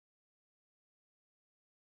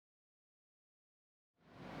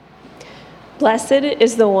Blessed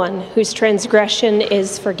is the one whose transgression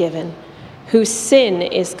is forgiven, whose sin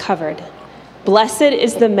is covered. Blessed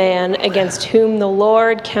is the man against whom the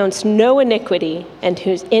Lord counts no iniquity, and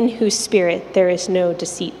in whose spirit there is no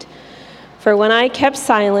deceit. For when I kept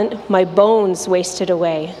silent, my bones wasted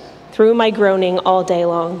away through my groaning all day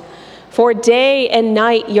long. For day and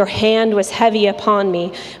night your hand was heavy upon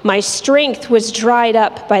me. My strength was dried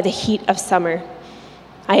up by the heat of summer.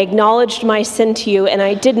 I acknowledged my sin to you, and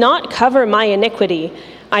I did not cover my iniquity.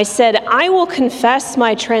 I said, I will confess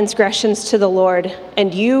my transgressions to the Lord,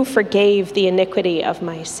 and you forgave the iniquity of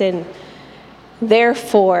my sin.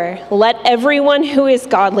 Therefore, let everyone who is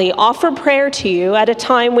godly offer prayer to you at a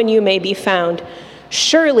time when you may be found.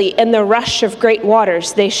 Surely in the rush of great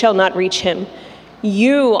waters they shall not reach him.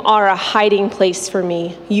 You are a hiding place for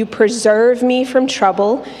me. You preserve me from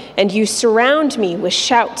trouble, and you surround me with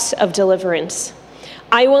shouts of deliverance.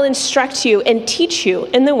 I will instruct you and teach you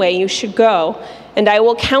in the way you should go, and I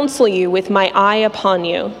will counsel you with my eye upon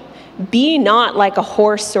you. Be not like a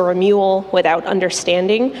horse or a mule without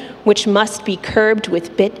understanding, which must be curbed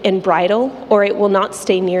with bit and bridle, or it will not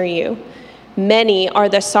stay near you. Many are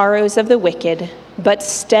the sorrows of the wicked, but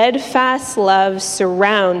steadfast love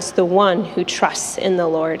surrounds the one who trusts in the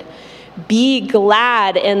Lord. Be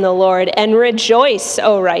glad in the Lord and rejoice,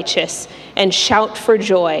 O righteous, and shout for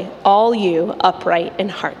joy, all you upright in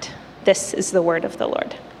heart. This is the word of the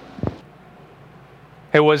Lord.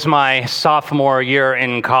 It was my sophomore year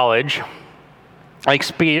in college. I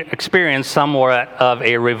experienced somewhat of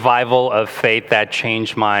a revival of faith that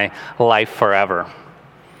changed my life forever.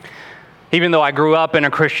 Even though I grew up in a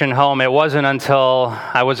Christian home, it wasn't until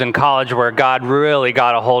I was in college where God really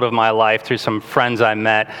got a hold of my life through some friends I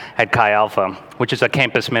met at Chi Alpha, which is a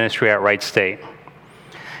campus ministry at Wright State.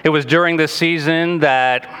 It was during this season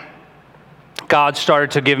that God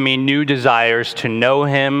started to give me new desires to know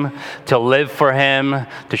him, to live for him,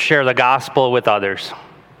 to share the gospel with others.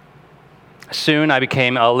 Soon I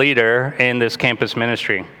became a leader in this campus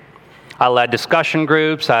ministry. I led discussion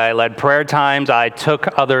groups, I led prayer times, I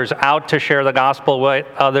took others out to share the gospel with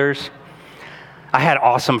others. I had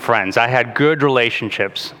awesome friends, I had good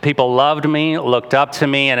relationships. People loved me, looked up to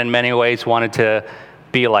me, and in many ways wanted to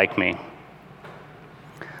be like me.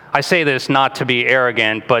 I say this not to be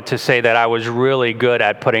arrogant, but to say that I was really good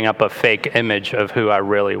at putting up a fake image of who I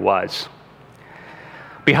really was.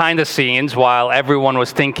 Behind the scenes, while everyone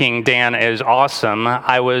was thinking Dan is awesome,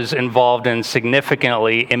 I was involved in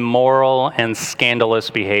significantly immoral and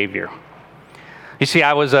scandalous behavior. You see,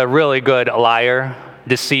 I was a really good liar,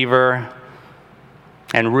 deceiver,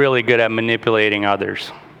 and really good at manipulating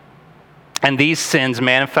others. And these sins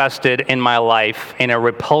manifested in my life in a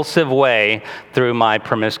repulsive way through my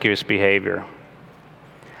promiscuous behavior.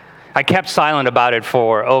 I kept silent about it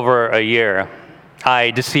for over a year.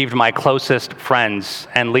 I deceived my closest friends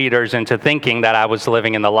and leaders into thinking that I was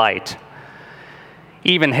living in the light.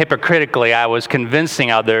 Even hypocritically, I was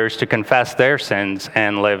convincing others to confess their sins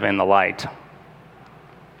and live in the light.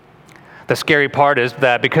 The scary part is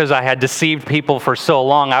that because I had deceived people for so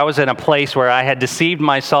long, I was in a place where I had deceived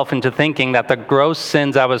myself into thinking that the gross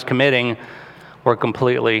sins I was committing were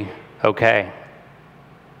completely okay.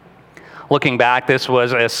 Looking back, this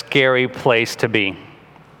was a scary place to be.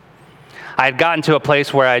 I had gotten to a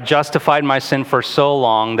place where I justified my sin for so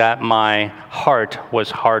long that my heart was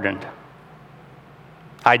hardened.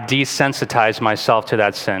 I desensitized myself to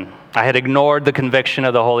that sin. I had ignored the conviction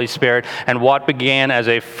of the Holy Spirit, and what began as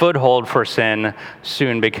a foothold for sin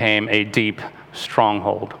soon became a deep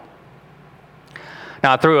stronghold.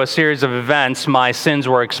 Now, through a series of events, my sins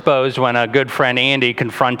were exposed when a good friend, Andy,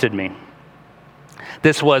 confronted me.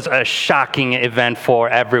 This was a shocking event for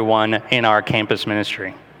everyone in our campus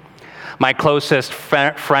ministry. My closest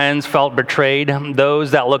friends felt betrayed.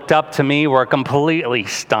 Those that looked up to me were completely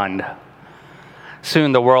stunned.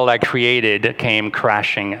 Soon the world I created came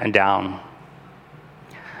crashing down.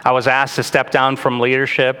 I was asked to step down from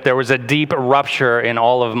leadership. There was a deep rupture in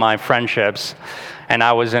all of my friendships, and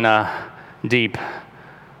I was in a deep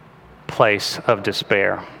place of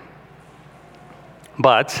despair.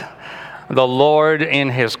 But the Lord,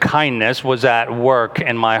 in his kindness, was at work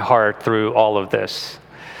in my heart through all of this.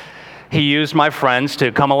 He used my friends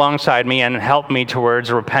to come alongside me and help me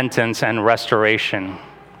towards repentance and restoration.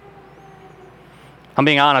 I'm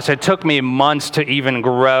being honest, it took me months to even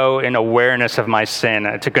grow in awareness of my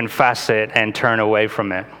sin, to confess it and turn away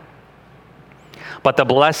from it. But the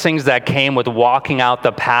blessings that came with walking out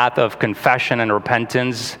the path of confession and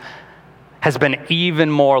repentance has been even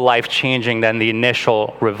more life-changing than the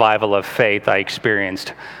initial revival of faith I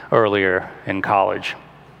experienced earlier in college.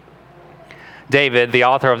 David, the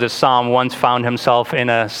author of this psalm, once found himself in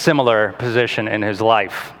a similar position in his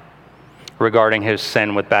life regarding his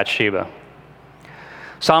sin with Bathsheba.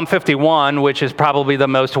 Psalm 51, which is probably the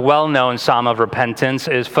most well-known psalm of repentance,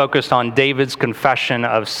 is focused on David's confession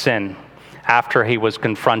of sin after he was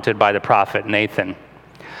confronted by the prophet Nathan.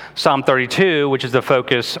 Psalm 32, which is the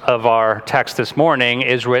focus of our text this morning,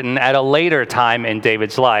 is written at a later time in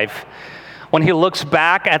David's life, when he looks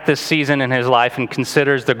back at this season in his life and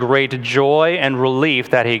considers the great joy and relief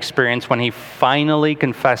that he experienced when he finally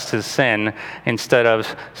confessed his sin instead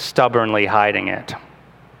of stubbornly hiding it.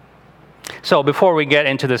 So before we get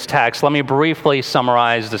into this text, let me briefly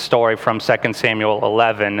summarize the story from 2 Samuel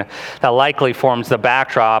 11 that likely forms the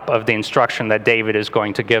backdrop of the instruction that David is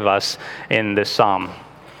going to give us in this psalm.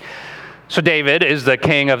 So David is the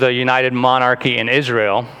king of the united monarchy in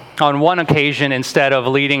Israel. On one occasion, instead of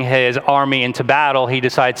leading his army into battle, he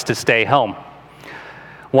decides to stay home.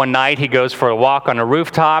 One night, he goes for a walk on a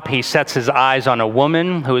rooftop. He sets his eyes on a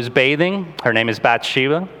woman who is bathing. Her name is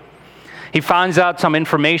Bathsheba. He finds out some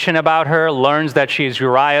information about her, learns that she is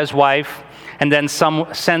Uriah's wife, and then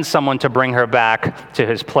sends someone to bring her back to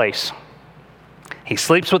his place. He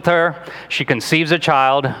sleeps with her. She conceives a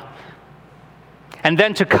child. And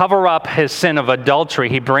then to cover up his sin of adultery,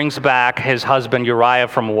 he brings back his husband Uriah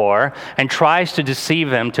from war and tries to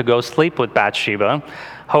deceive him to go sleep with Bathsheba,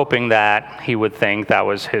 hoping that he would think that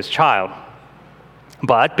was his child.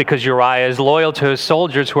 But because Uriah is loyal to his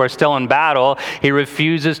soldiers who are still in battle, he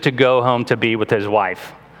refuses to go home to be with his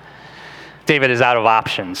wife. David is out of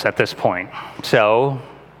options at this point. So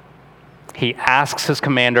he asks his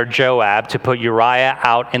commander Joab to put Uriah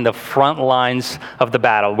out in the front lines of the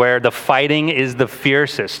battle, where the fighting is the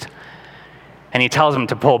fiercest. And he tells him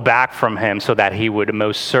to pull back from him so that he would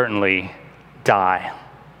most certainly die.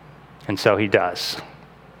 And so he does.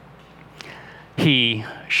 He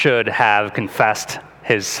should have confessed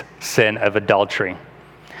his sin of adultery.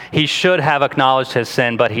 He should have acknowledged his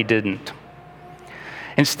sin, but he didn't.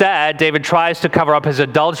 Instead, David tries to cover up his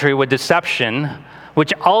adultery with deception,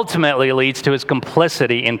 which ultimately leads to his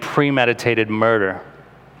complicity in premeditated murder.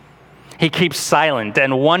 He keeps silent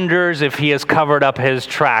and wonders if he has covered up his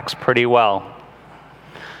tracks pretty well.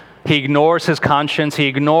 He ignores his conscience, he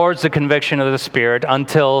ignores the conviction of the Spirit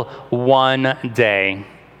until one day,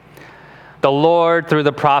 the Lord, through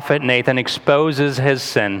the prophet Nathan, exposes his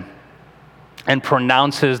sin and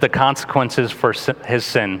pronounces the consequences for his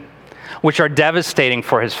sin, which are devastating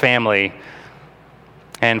for his family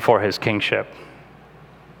and for his kingship.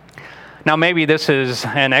 Now, maybe this is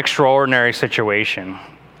an extraordinary situation,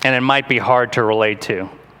 and it might be hard to relate to,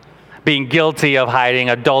 being guilty of hiding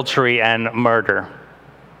adultery and murder.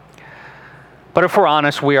 But if we're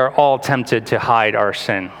honest, we are all tempted to hide our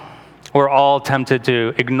sin. We're all tempted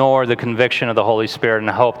to ignore the conviction of the Holy Spirit and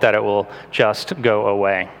hope that it will just go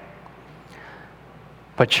away.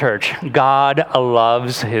 But church, God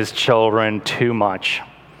loves his children too much.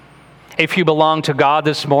 If you belong to God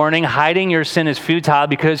this morning, hiding your sin is futile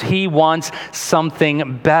because he wants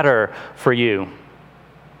something better for you.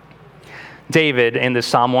 David in this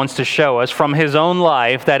psalm wants to show us from his own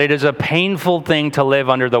life that it is a painful thing to live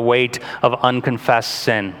under the weight of unconfessed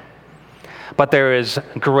sin. But there is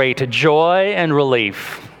great joy and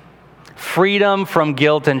relief, freedom from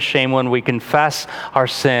guilt and shame when we confess our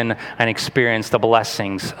sin and experience the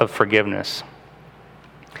blessings of forgiveness.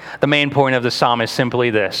 The main point of the psalm is simply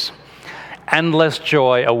this: endless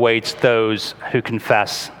joy awaits those who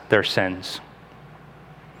confess their sins.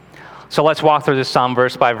 So let's walk through this psalm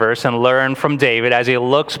verse by verse and learn from David as he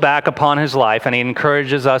looks back upon his life and he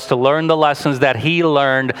encourages us to learn the lessons that he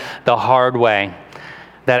learned the hard way,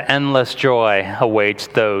 that endless joy awaits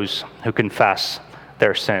those who confess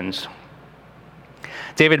their sins.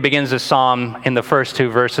 David begins this psalm in the first two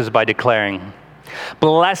verses by declaring,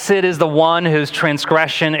 "Blessed is the one whose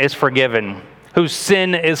transgression is forgiven, whose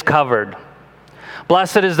sin is covered.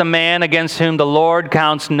 Blessed is the man against whom the Lord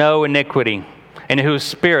counts no iniquity, in whose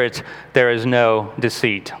spirit there is no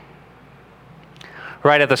deceit."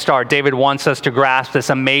 Right at the start, David wants us to grasp this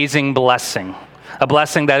amazing blessing, a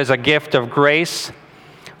blessing that is a gift of grace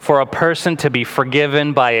for a person to be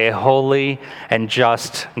forgiven by a holy and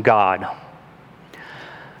just God.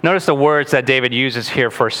 Notice the words that David uses here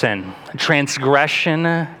for sin: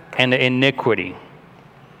 transgression and iniquity.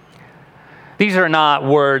 These are not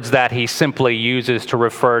words that he simply uses to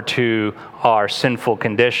refer to our sinful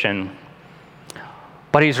condition,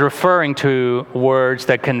 but he's referring to words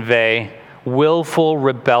that convey willful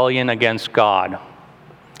rebellion against God,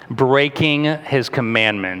 breaking his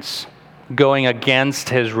commandments, going against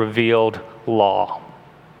his revealed law.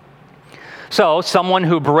 So, someone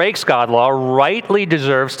who breaks God's law rightly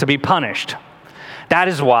deserves to be punished. That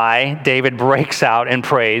is why David breaks out in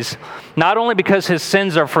praise, not only because his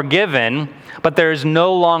sins are forgiven, but there is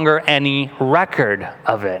no longer any record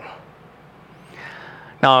of it.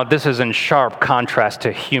 Now, this is in sharp contrast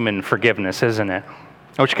to human forgiveness, isn't it?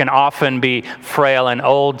 Which can often be frail, and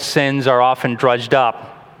old sins are often drudged up.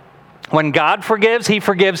 When God forgives, he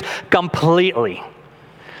forgives completely.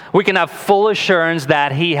 We can have full assurance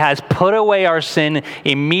that he has put away our sin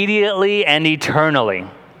immediately and eternally.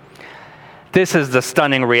 This is the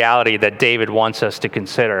stunning reality that David wants us to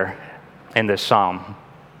consider in this psalm.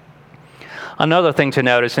 Another thing to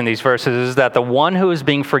notice in these verses is that the one who is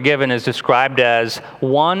being forgiven is described as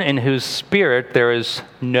one in whose spirit there is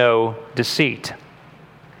no deceit.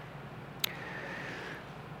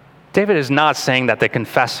 David is not saying that the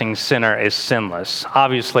confessing sinner is sinless.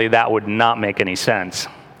 Obviously, that would not make any sense.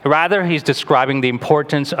 Rather, he's describing the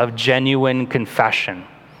importance of genuine confession,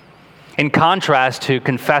 in contrast to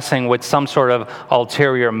confessing with some sort of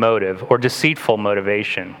ulterior motive or deceitful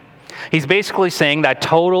motivation. He's basically saying that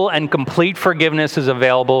total and complete forgiveness is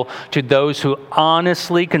available to those who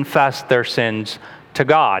honestly confess their sins to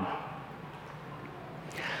God.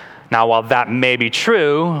 Now, while that may be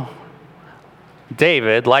true,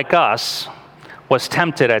 David, like us, was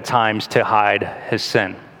tempted at times to hide his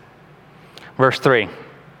sin. Verse 3.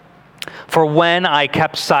 For when I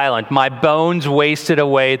kept silent, my bones wasted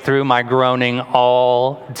away through my groaning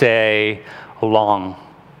all day long.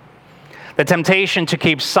 The temptation to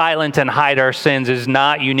keep silent and hide our sins is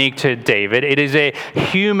not unique to David. It is a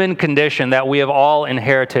human condition that we have all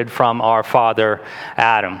inherited from our father,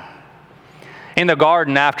 Adam. In the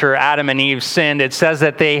garden, after Adam and Eve sinned, it says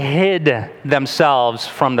that they hid themselves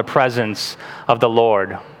from the presence of the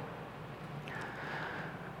Lord.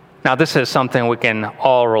 Now, this is something we can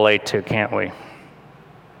all relate to, can't we?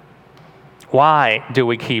 Why do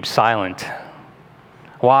we keep silent?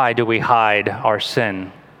 Why do we hide our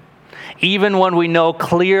sin? Even when we know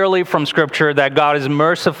clearly from Scripture that God is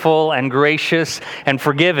merciful and gracious and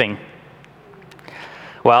forgiving.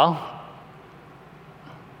 Well,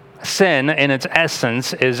 sin in its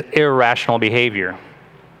essence is irrational behavior.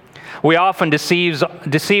 We often deceive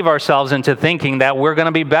ourselves into thinking that we're going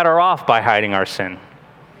to be better off by hiding our sin.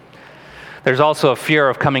 There's also a fear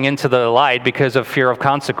of coming into the light because of fear of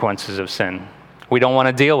consequences of sin. We don't want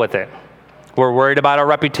to deal with it. We're worried about our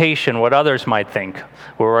reputation, what others might think.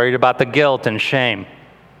 We're worried about the guilt and shame.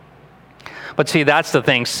 But see, that's the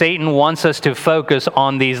thing. Satan wants us to focus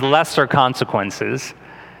on these lesser consequences.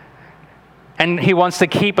 And he wants to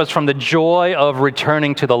keep us from the joy of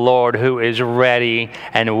returning to the Lord, who is ready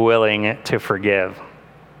and willing to forgive.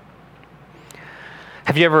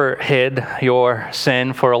 Have you ever hid your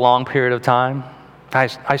sin for a long period of time?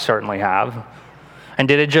 I certainly have. And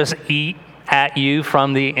did it just eat at you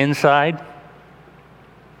from the inside?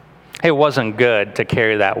 It wasn't good to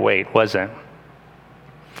carry that weight, was it?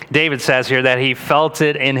 David says here that he felt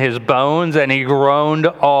it in his bones and he groaned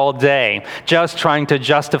all day, just trying to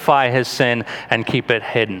justify his sin and keep it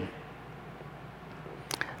hidden.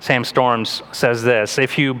 Sam Storms says this: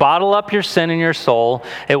 if you bottle up your sin in your soul,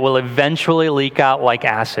 it will eventually leak out like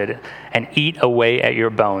acid and eat away at your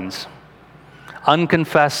bones.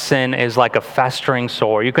 Unconfessed sin is like a festering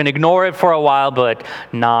sore. You can ignore it for a while, but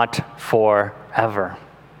not forever.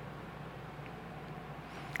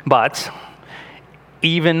 But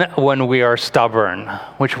even when we are stubborn,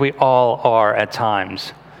 which we all are at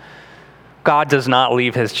times, God does not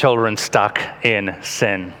leave his children stuck in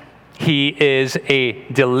sin. He is a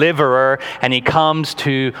deliverer, and he comes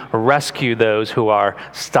to rescue those who are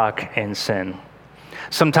stuck in sin.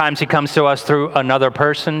 Sometimes he comes to us through another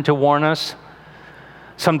person to warn us.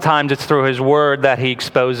 Sometimes it's through his word that he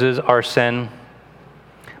exposes our sin.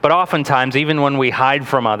 But oftentimes, even when we hide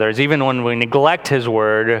from others, even when we neglect his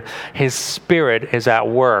word, his spirit is at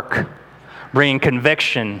work, bringing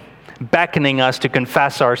conviction, beckoning us to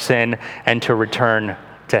confess our sin and to return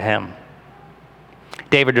to him.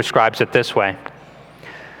 David describes it this way.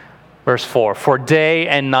 Verse 4, for day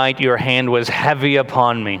and night your hand was heavy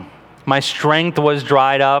upon me. My strength was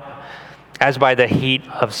dried up as by the heat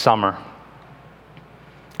of summer.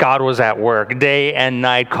 God was at work day and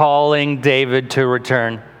night, calling David to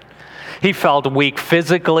return. He felt weak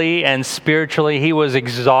physically and spiritually. He was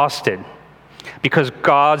exhausted because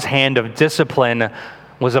God's hand of discipline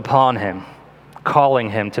was upon him, calling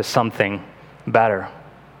him to something better.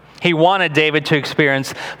 He wanted David to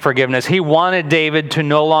experience forgiveness. He wanted David to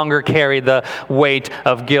no longer carry the weight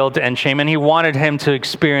of guilt and shame, and he wanted him to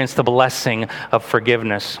experience the blessing of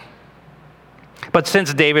forgiveness. But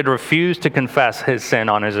since David refused to confess his sin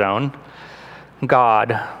on his own,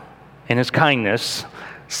 God, in his kindness,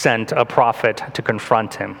 sent a prophet to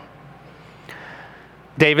confront him.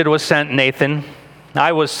 David was sent Nathan.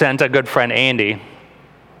 I was sent a good friend, Andy,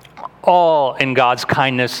 all in God's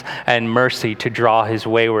kindness and mercy to draw his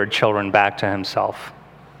wayward children back to himself.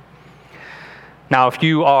 Now, if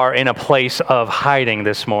you are in a place of hiding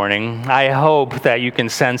this morning, I hope that you can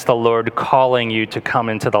sense the Lord calling you to come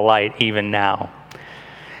into the light even now.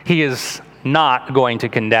 He is not going to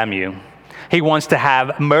condemn you. He wants to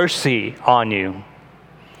have mercy on you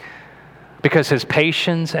because his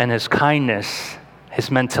patience and his kindness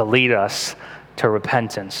is meant to lead us to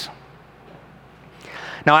repentance.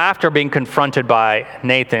 Now, after being confronted by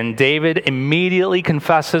Nathan, David immediately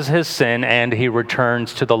confesses his sin and he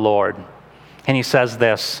returns to the Lord. And he says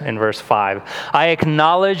this in verse 5, I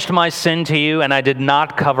acknowledged my sin to you, and I did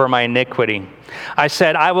not cover my iniquity. I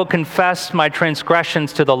said, I will confess my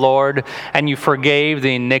transgressions to the Lord, and you forgave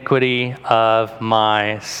the iniquity of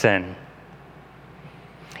my sin.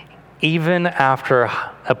 Even after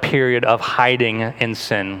a period of hiding in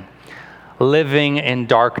sin, living in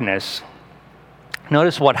darkness,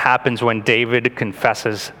 notice what happens when David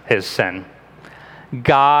confesses his sin.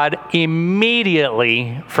 God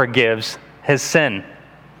immediately forgives his sin.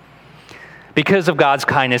 Because of God's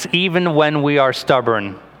kindness, even when we are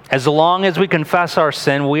stubborn, as long as we confess our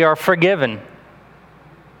sin, we are forgiven.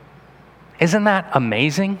 Isn't that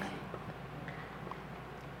amazing?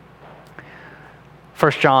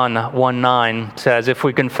 1 John 1:9 says, if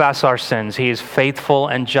we confess our sins, he is faithful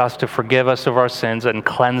and just to forgive us of our sins and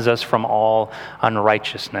cleanse us from all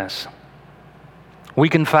unrighteousness. We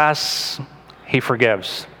confess, he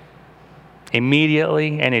forgives,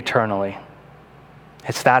 immediately and eternally.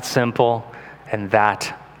 It's that simple and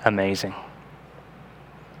that amazing.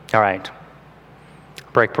 All right.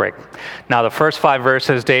 Break. Now, the first 5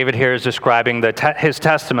 verses, David here is describing his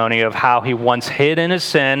testimony of how he once hid in his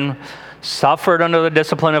sin, suffered under the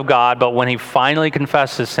discipline of God, but when he finally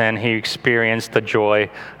confessed his sin, he experienced the joy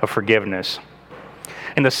of forgiveness.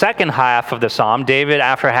 In the second half of the psalm, David,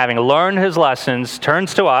 after having learned his lessons,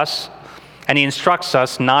 turns to us and he instructs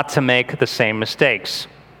us not to make the same mistakes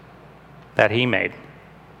that he made.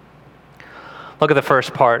 Look at the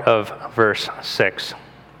first part of verse 6.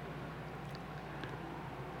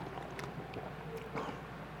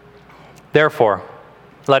 Therefore,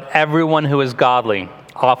 let everyone who is godly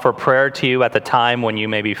offer prayer to you at the time when you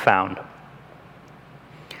may be found.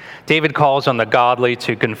 David calls on the godly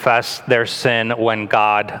to confess their sin when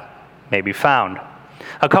God may be found.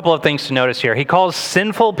 A couple of things to notice here. He calls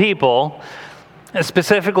sinful people,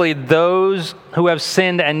 specifically those who have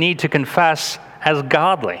sinned and need to confess, as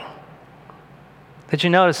godly. Did you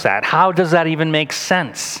notice that? How does that even make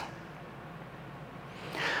sense?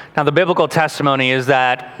 Now, the biblical testimony is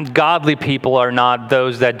that godly people are not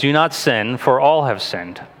those that do not sin, for all have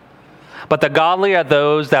sinned. But the godly are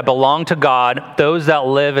those that belong to God, those that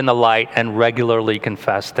live in the light and regularly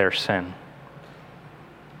confess their sin.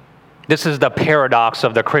 This is the paradox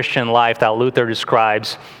of the Christian life that Luther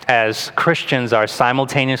describes as Christians are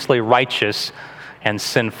simultaneously righteous and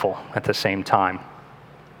sinful at the same time.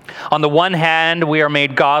 On the one hand, we are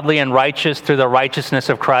made godly and righteous through the righteousness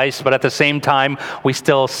of Christ, but at the same time, we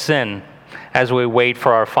still sin as we wait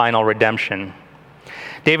for our final redemption.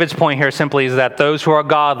 David's point here simply is that those who are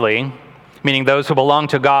godly, meaning those who belong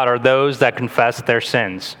to God, are those that confess their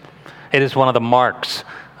sins. It is one of the marks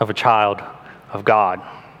of a child of God.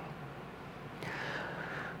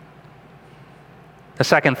 The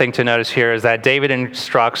second thing to notice here is that David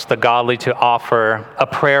instructs the godly to offer a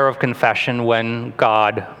prayer of confession when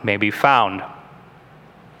God may be found.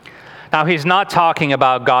 Now, he's not talking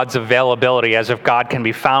about God's availability as if God can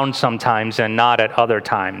be found sometimes and not at other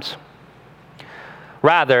times.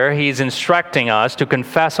 Rather, he's instructing us to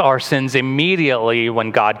confess our sins immediately when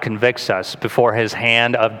God convicts us, before his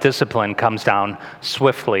hand of discipline comes down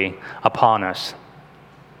swiftly upon us.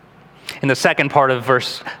 In the second part of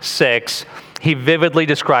verse 6, he vividly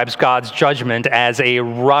describes God's judgment as a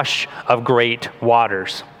rush of great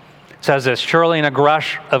waters. It says this, surely in a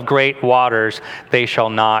rush of great waters they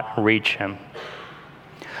shall not reach him.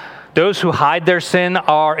 Those who hide their sin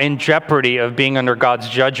are in jeopardy of being under God's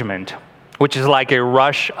judgment, which is like a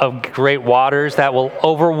rush of great waters that will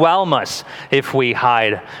overwhelm us if we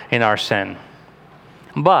hide in our sin.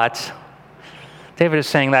 But David is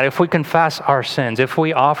saying that if we confess our sins, if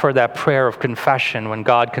we offer that prayer of confession when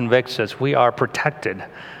God convicts us, we are protected.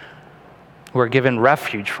 We're given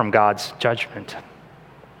refuge from God's judgment.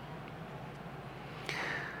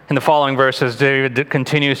 In the following verses, David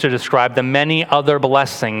continues to describe the many other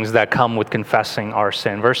blessings that come with confessing our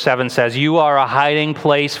sin. Verse 7 says, you are a hiding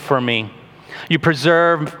place for me. You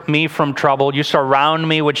preserve me from trouble. You surround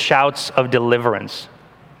me with shouts of deliverance.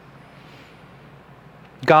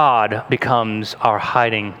 God becomes our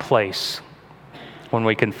hiding place when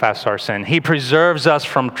we confess our sin. He preserves us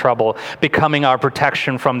from trouble, becoming our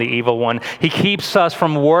protection from the evil one. He keeps us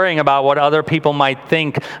from worrying about what other people might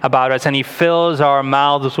think about us, and he fills our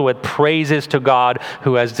mouths with praises to God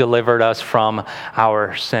who has delivered us from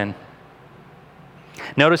our sin.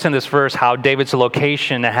 Notice in this verse how David's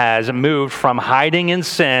location has moved from hiding in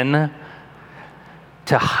sin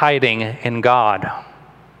to hiding in God.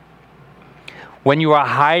 When you are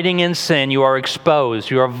hiding in sin, you are exposed.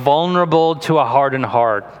 You are vulnerable to a hardened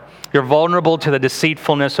heart. You're vulnerable to the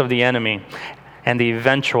deceitfulness of the enemy and the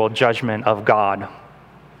eventual judgment of God.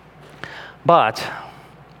 But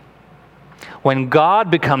when God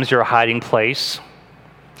becomes your hiding place,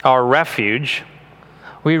 our refuge,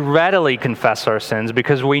 we readily confess our sins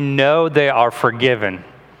because we know they are forgiven.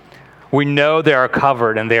 We know they are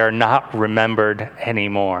covered and they are not remembered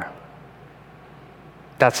anymore.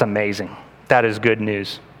 That's amazing. That is good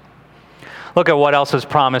news. Look at what else is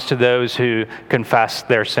promised to those who confess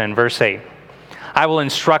their sin. Verse 8, I will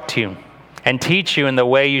instruct you and teach you in the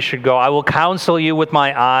way you should go. I will counsel you with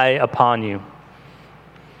my eye upon you.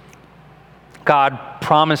 God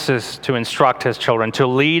promises to instruct his children, to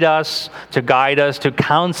lead us, to guide us, to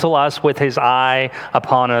counsel us with his eye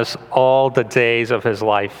upon us all the days of his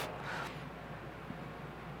life.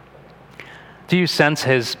 Do you sense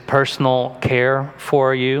his personal care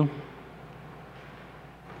for you?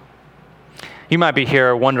 You might be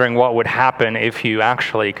here wondering what would happen if you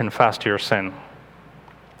actually confessed your sin.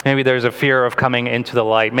 Maybe there's a fear of coming into the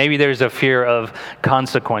light. Maybe there's a fear of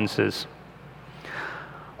consequences.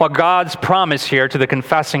 What God's promise here to the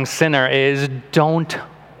confessing sinner is, don't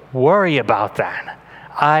worry about that.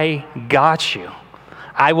 I got you.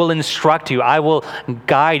 I will instruct you. I will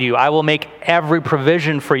guide you. I will make every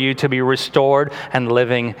provision for you to be restored and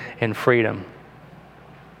living in freedom.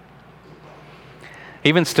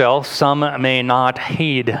 Even still, some may not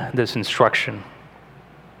heed this instruction.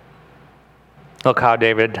 Look how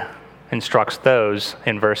David instructs those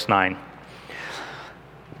in verse 9.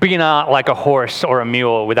 Be not like a horse or a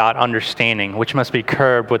mule without understanding, which must be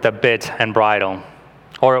curbed with a bit and bridle,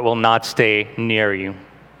 or it will not stay near you.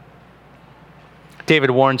 David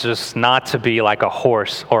warns us not to be like a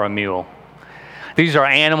horse or a mule. These are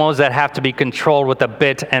animals that have to be controlled with a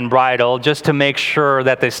bit and bridle just to make sure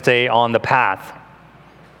that they stay on the path.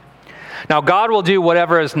 Now, God will do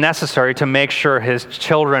whatever is necessary to make sure his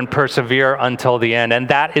children persevere until the end, and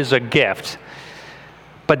that is a gift.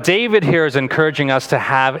 But David here is encouraging us to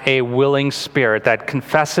have a willing spirit that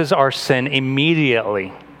confesses our sin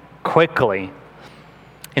immediately, quickly,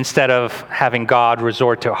 instead of having God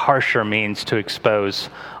resort to harsher means to expose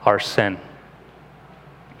our sin.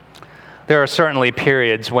 There are certainly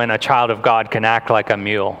periods when a child of God can act like a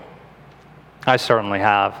mule. I certainly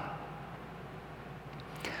have.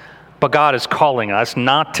 But God is calling us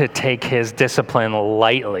not to take his discipline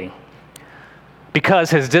lightly, because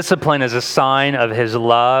his discipline is a sign of his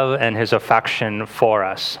love and his affection for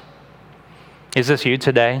us. Is this you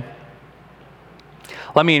today?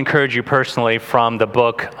 Let me encourage you personally from the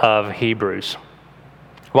book of Hebrews,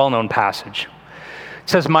 well-known passage. It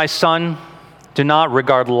says, my son, do not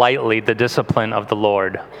regard lightly the discipline of the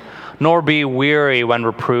Lord, nor be weary when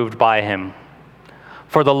reproved by him.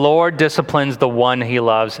 For the Lord disciplines the one he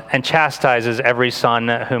loves and chastises every son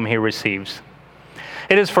whom he receives.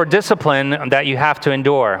 It is for discipline that you have to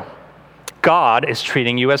endure. God is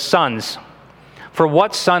treating you as sons. For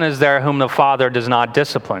what son is there whom the Father does not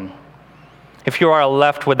discipline? If you are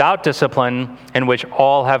left without discipline, in which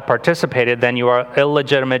all have participated, then you are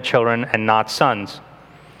illegitimate children and not sons.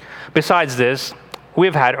 Besides this, we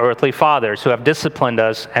have had earthly fathers who have disciplined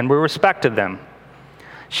us, and we respected them.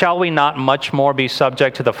 Shall we not much more be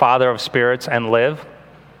subject to the Father of spirits and live?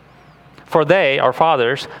 For they, our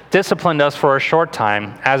fathers, disciplined us for a short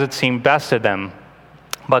time, as it seemed best to them.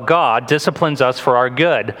 But God disciplines us for our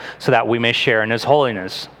good, so that we may share in his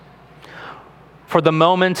holiness. For the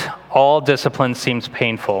moment, all discipline seems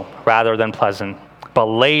painful rather than pleasant, but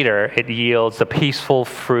later it yields the peaceful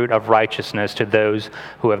fruit of righteousness to those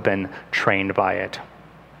who have been trained by it.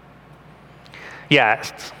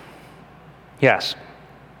 Yes,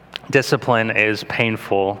 discipline is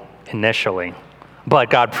painful initially, but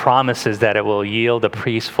God promises that it will yield the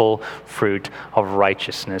peaceful fruit of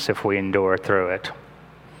righteousness if we endure through it.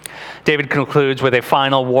 David concludes with a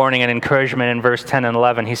final warning and encouragement in verse 10 and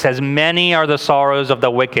 11. He says, many are the sorrows of the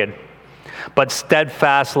wicked, but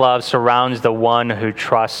steadfast love surrounds the one who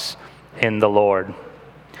trusts in the Lord.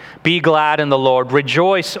 Be glad in the Lord.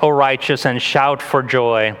 Rejoice, O righteous, and shout for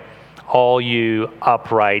joy, all you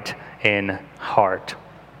upright in heart.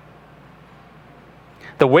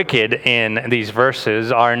 The wicked in these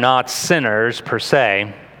verses are not sinners per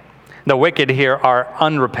se. The wicked here are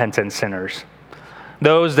unrepentant sinners,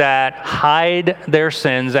 those that hide their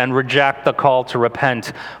sins and reject the call to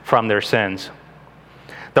repent from their sins.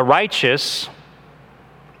 The righteous,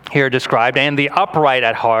 here described, and the upright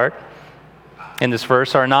at heart in this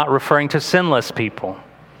verse are not referring to sinless people,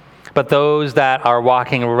 but those that are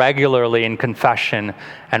walking regularly in confession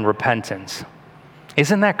and repentance.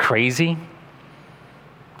 Isn't that crazy?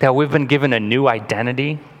 That we've been given a new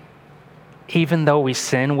identity. Even though we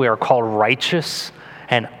sin, we are called righteous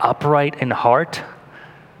and upright in heart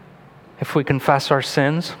if we confess our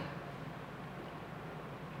sins.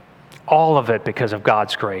 All of it because of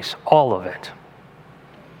God's grace. All of it.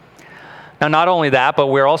 Now, not only that, but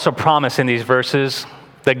we're also promised in these verses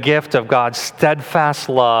the gift of God's steadfast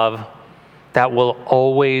love that will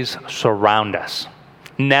always surround us,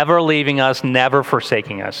 never leaving us, never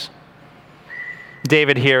forsaking us.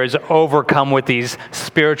 David here is overcome with these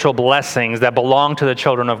spiritual blessings that belong to the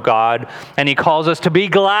children of God, and he calls us to be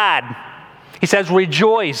glad. He says,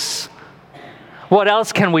 rejoice. What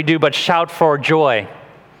else can we do but shout for joy?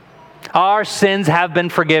 Our sins have been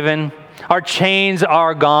forgiven. Our chains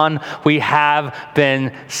are gone. We have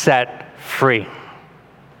been set free.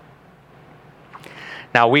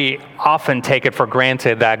 Now, we often take it for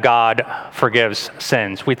granted that God forgives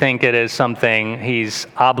sins. We think it is something he's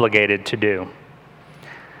obligated to do.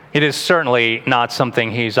 It is certainly not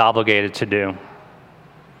something he's obligated to do.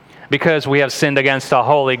 Because we have sinned against a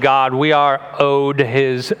holy God, we are owed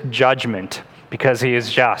his judgment because he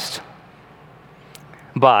is just.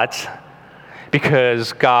 But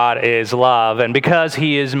because God is love, and because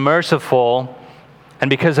he is merciful, and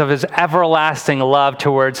because of his everlasting love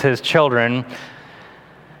towards his children,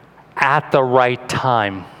 at the right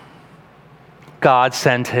time, God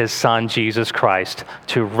sent his son, Jesus Christ,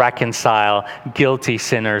 to reconcile guilty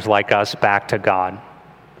sinners like us back to God.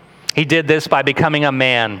 He did this by becoming a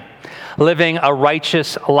man, living a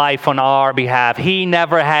righteous life on our behalf. He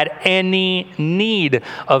never had any need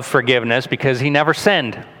of forgiveness because he never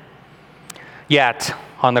sinned. Yet,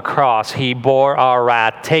 on the cross, he bore our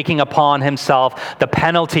wrath, taking upon himself the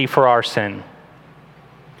penalty for our sin.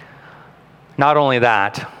 Not only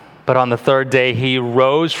that, but on the third day, he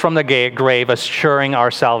rose from the grave, assuring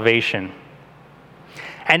our salvation.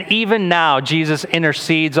 And even now, Jesus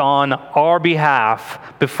intercedes on our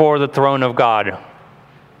behalf before the throne of God,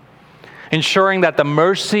 ensuring that the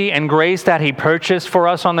mercy and grace that he purchased for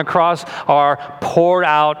us on the cross are poured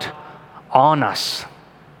out on us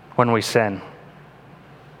when we sin,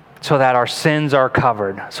 so that our sins are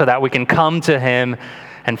covered, so that we can come to him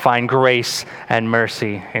and find grace and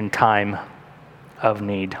mercy in time of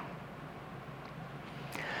need.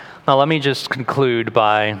 Now, let me just conclude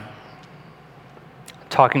by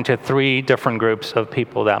talking to three different groups of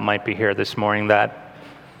people that might be here this morning that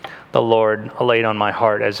the Lord laid on my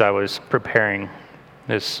heart as I was preparing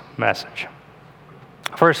this message.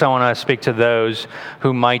 First, I want to speak to those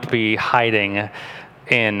who might be hiding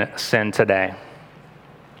in sin today.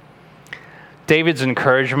 David's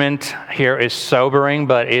encouragement here is sobering,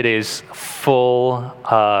 but it is full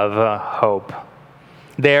of hope.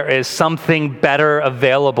 There is something better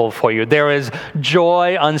available for you. There is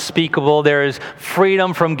joy unspeakable. There is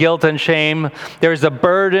freedom from guilt and shame. There is the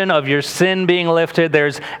burden of your sin being lifted.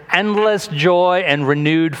 There's endless joy and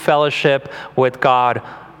renewed fellowship with God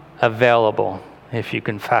available if you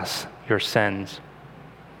confess your sins.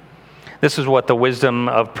 This is what the wisdom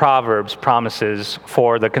of Proverbs promises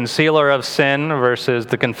for the concealer of sin versus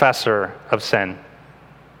the confessor of sin.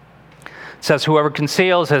 It says, whoever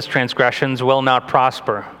conceals his transgressions will not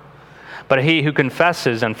prosper, but he who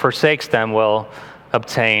confesses and forsakes them will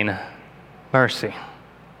obtain mercy.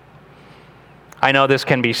 I know this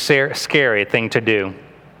can be a scary thing to do,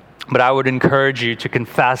 but I would encourage you to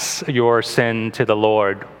confess your sin to the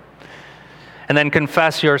Lord. And then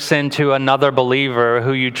confess your sin to another believer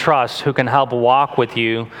who you trust, who can help walk with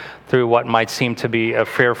you through what might seem to be a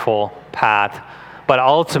fearful path, but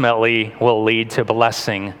ultimately will lead to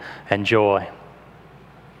blessing and joy.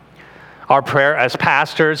 Our prayer as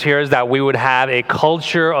pastors here is that we would have a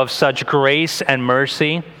culture of such grace and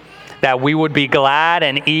mercy that we would be glad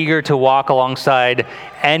and eager to walk alongside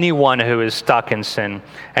anyone who is stuck in sin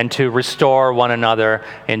and to restore one another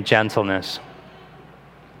in gentleness.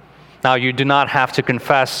 Now, you do not have to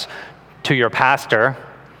confess to your pastor.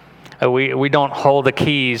 We don't hold the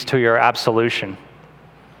keys to your absolution.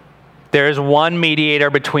 There is one mediator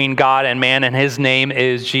between God and man, and his name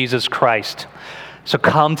is Jesus Christ. So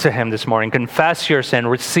come to him this morning, confess your sin,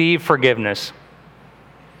 receive forgiveness.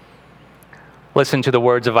 Listen to the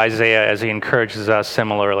words of Isaiah as he encourages us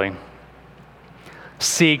similarly.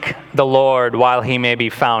 Seek the Lord while he may be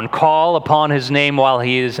found. Call upon his name while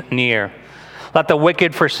he is near. Let the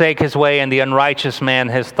wicked forsake his way and the unrighteous man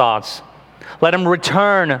his thoughts. Let him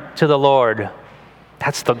return to the Lord.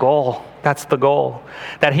 That's the goal. That's the goal.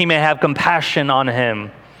 That he may have compassion on him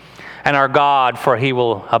and our God, for he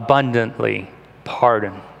will abundantly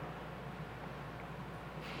pardon.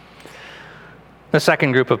 The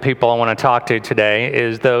second group of people I want to talk to today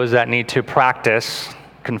is those that need to practice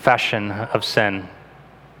confession of sin.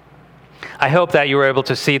 I hope that you were able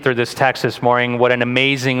to see through this text this morning what an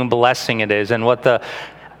amazing blessing it is and what the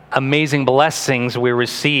amazing blessings we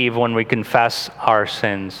receive when we confess our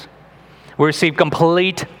sins. We receive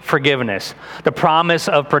complete forgiveness, the promise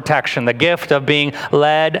of protection, the gift of being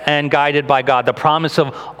led and guided by God, the promise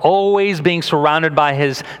of always being surrounded by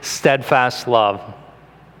his steadfast love.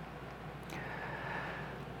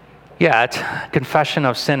 Yet, confession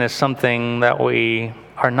of sin is something that we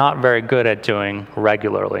are not very good at doing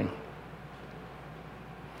regularly.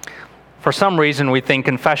 For some reason, we think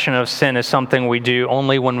confession of sin is something we do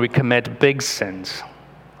only when we commit big sins,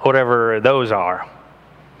 whatever those are.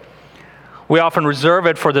 We often reserve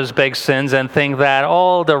it for those big sins and think that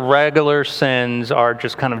all the regular sins are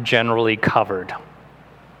just kind of generally covered.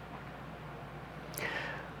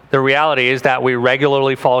 The reality is that we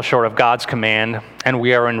regularly fall short of God's command, and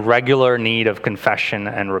we are in regular need of confession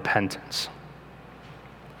and repentance.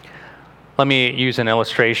 Let me use an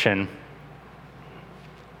illustration.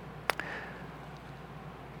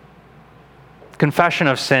 Confession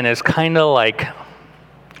of sin is kind of like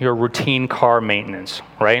your routine car maintenance,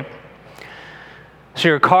 right? So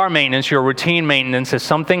your car maintenance, your routine maintenance is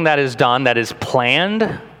something that is done that is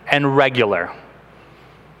planned and regular.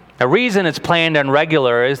 The reason it's planned and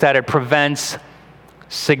regular is that it prevents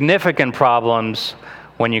significant problems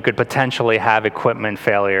when you could potentially have equipment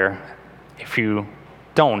failure if you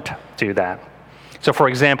don't do that. So for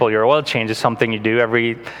example, your oil change is something you do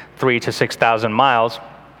every 3,000 to 6,000 miles.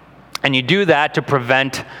 And you do that to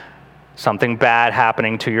prevent something bad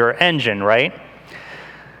happening to your engine, right?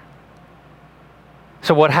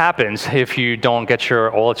 So what happens if you don't get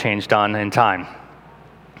your oil change done in time?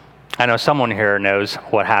 I know someone here knows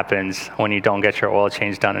what happens when you don't get your oil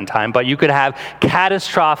change done in time, but you could have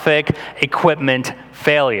catastrophic equipment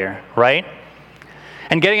failure, right?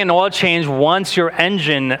 And getting an oil change once your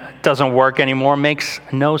engine doesn't work anymore makes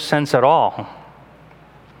no sense at all.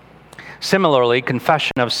 Similarly,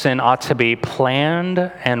 confession of sin ought to be planned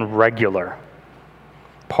and regular,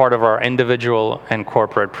 part of our individual and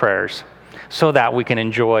corporate prayers, so that we can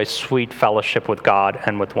enjoy sweet fellowship with God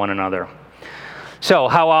and with one another. So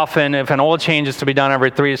how often, if an oil change is to be done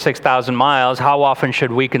every 3,000 to 6,000 miles, how often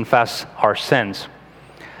should we confess our sins?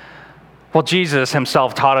 Well, Jesus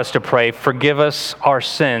himself taught us to pray, "Forgive us our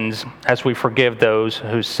sins as we forgive those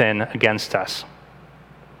who sin against us."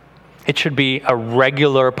 It should be a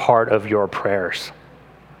regular part of your prayers.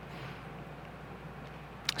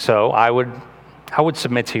 So I would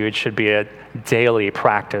submit to you it should be a daily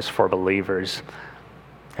practice for believers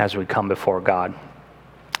as we come before God.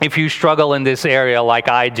 If you struggle in this area like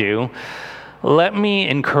I do, let me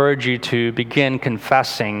encourage you to begin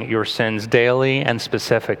confessing your sins daily and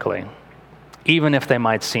specifically, even if they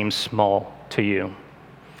might seem small to you.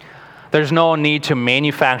 There's no need to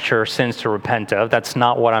manufacture sins to repent of. That's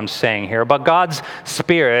not what I'm saying here. But God's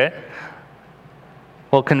Spirit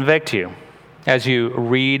will convict you as you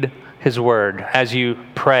read his word, as you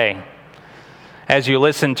pray, as you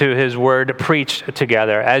listen to his word preached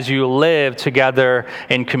together, as you live together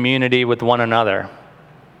in community with one another.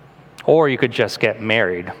 Or you could just get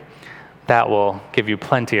married. That will give you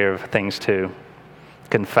plenty of things to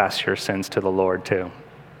confess your sins to the Lord too.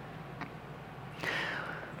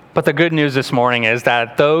 But the good news this morning is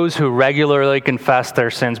that those who regularly confess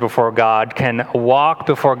their sins before God can walk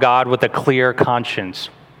before God with a clear conscience.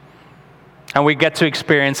 And we get to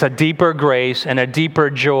experience a deeper grace and a deeper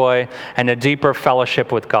joy and a deeper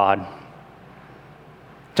fellowship with God.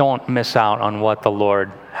 Don't miss out on what the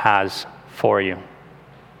Lord has for you.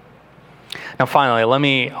 Now finally,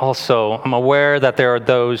 I'm aware that there are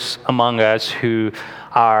those among us who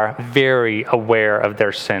are very aware of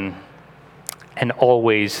their sin and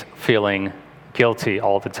always feeling guilty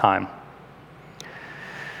all the time.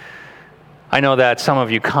 I know that some of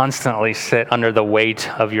you constantly sit under the weight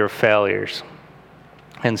of your failures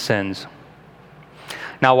and sins.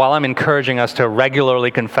 Now, while I'm encouraging us to regularly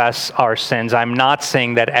confess our sins, I'm not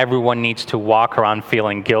saying that everyone needs to walk around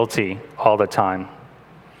feeling guilty all the time.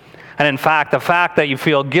 And in fact, the fact that you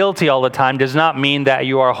feel guilty all the time does not mean that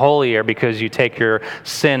you are holier because you take your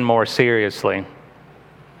sin more seriously.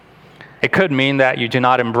 It could mean that you do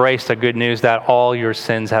not embrace the good news that all your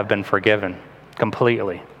sins have been forgiven.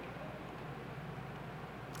 completely.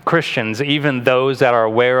 Christians, even those that are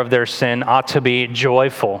aware of their sin, ought to be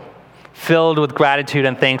joyful, filled with gratitude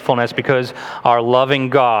and thankfulness because our loving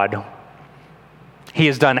God, He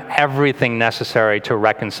has done everything necessary to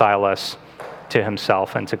reconcile us to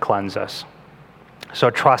Himself and to cleanse us. So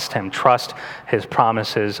trust Him. Trust His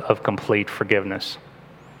promises of complete forgiveness.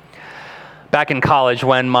 Back in college,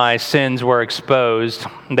 when my sins were exposed,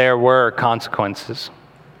 there were consequences.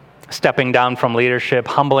 Stepping down from leadership,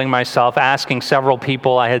 humbling myself, asking several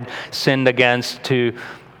people I had sinned against to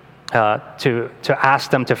ask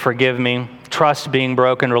them to forgive me, trust being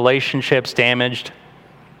broken, relationships damaged,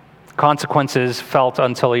 consequences felt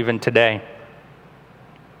until even today.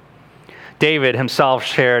 David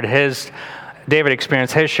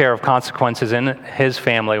experienced his share of consequences in his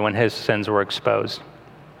family when his sins were exposed.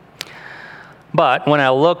 But when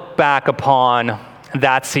I look back upon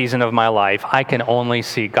that season of my life, I can only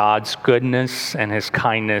see God's goodness and His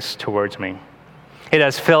kindness towards me. It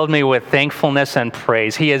has filled me with thankfulness and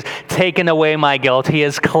praise. He has taken away my guilt. He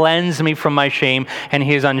has cleansed me from my shame, and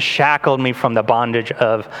He has unshackled me from the bondage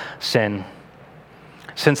of sin.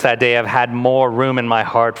 Since that day, I've had more room in my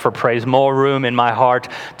heart for praise, more room in my heart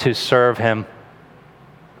to serve Him.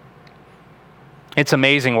 It's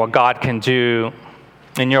amazing what God can do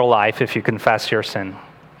in your life if you confess your sin.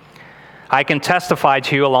 I can testify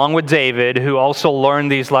to you, along with David, who also learned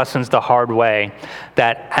these lessons the hard way,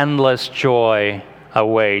 that endless joy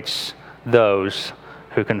awaits those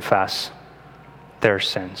who confess their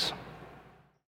sins.